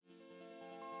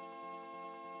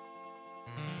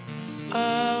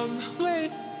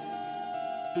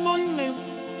morning.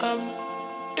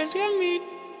 It's yummy.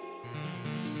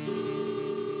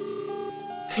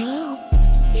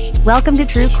 Welcome to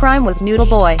True Crime with Noodle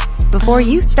Boy. Before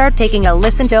you start taking a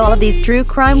listen to all of these true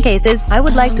crime cases, I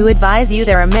would like to advise you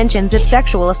there are mentions of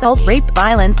sexual assault, rape,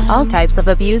 violence, all types of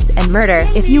abuse, and murder.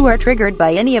 If you are triggered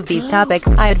by any of these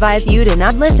topics, I advise you to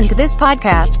not listen to this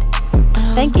podcast.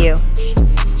 Thank you.